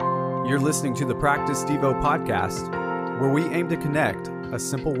You're listening to the Practice Devo podcast, where we aim to connect a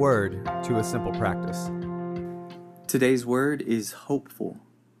simple word to a simple practice. Today's word is hopeful.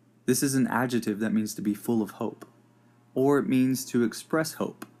 This is an adjective that means to be full of hope, or it means to express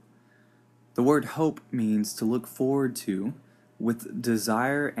hope. The word hope means to look forward to with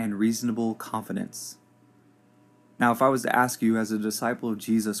desire and reasonable confidence. Now, if I was to ask you as a disciple of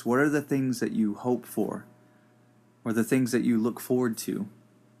Jesus, what are the things that you hope for, or the things that you look forward to,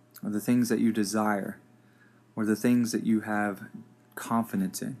 or the things that you desire, or the things that you have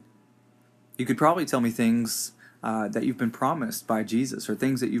confidence in? You could probably tell me things that you've been promised by Jesus, or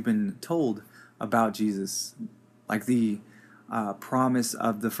things that you've been told about Jesus, like the promise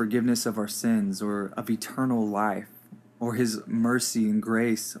of the forgiveness of our sins, or of eternal life, or His mercy and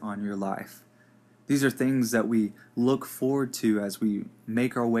grace on your life. These are things that we look forward to as we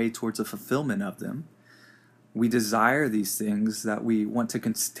make our way towards the fulfillment of them. We desire these things, that we want to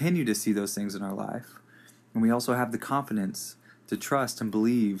continue to see those things in our life. And we also have the confidence to trust and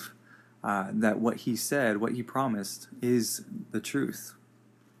believe that what He said, what He promised, is the truth.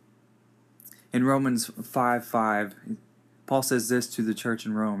 In Romans 5:5, Paul says this to the church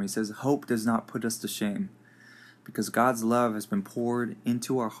in Rome. He says, "Hope does not put us to shame, because God's love has been poured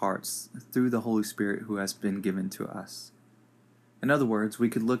into our hearts through the Holy Spirit who has been given to us." In other words, we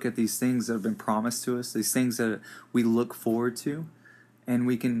could look at these things that have been promised to us, these things that we look forward to, and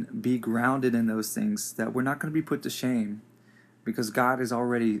we can be grounded in those things, that we're not going to be put to shame, because God has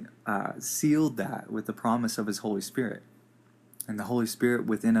already sealed that with the promise of His Holy Spirit. And the Holy Spirit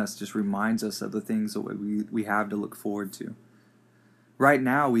within us just reminds us of the things that we have to look forward to. Right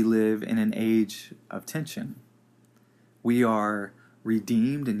now, we live in an age of tension. We are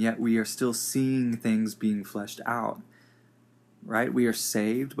redeemed, and yet we are still seeing things being fleshed out. Right? We are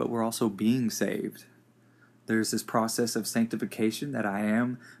saved, but we're also being saved. There's this process of sanctification, that I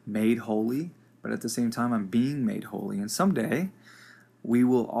am made holy, but at the same time I'm being made holy. And someday we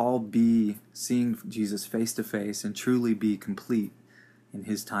will all be seeing Jesus face to face and truly be complete in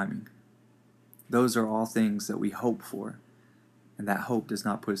His timing. Those are all things that we hope for, and that hope does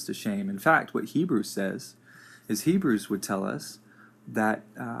not put us to shame. In fact, what Hebrews says is, Hebrews would tell us that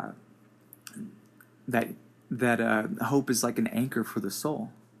hope is like an anchor for the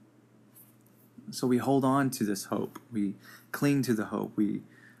soul. So we hold on to this hope. We cling to the hope. We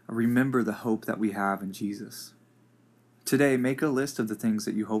remember the hope that we have in Jesus. Today, make a list of the things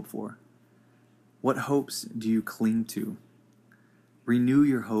that you hope for. What hopes do you cling to? Renew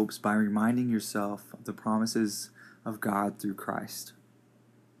your hopes by reminding yourself of the promises of God through Christ.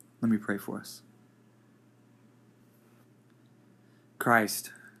 Let me pray for us.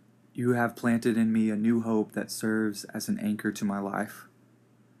 Christ, You have planted in me a new hope that serves as an anchor to my life.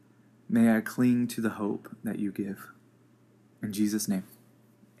 May I cling to the hope that You give. In Jesus' name,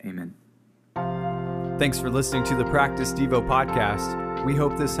 amen. Thanks for listening to the Practice Devo podcast. We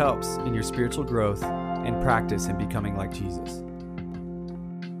hope this helps in your spiritual growth and practice in becoming like Jesus.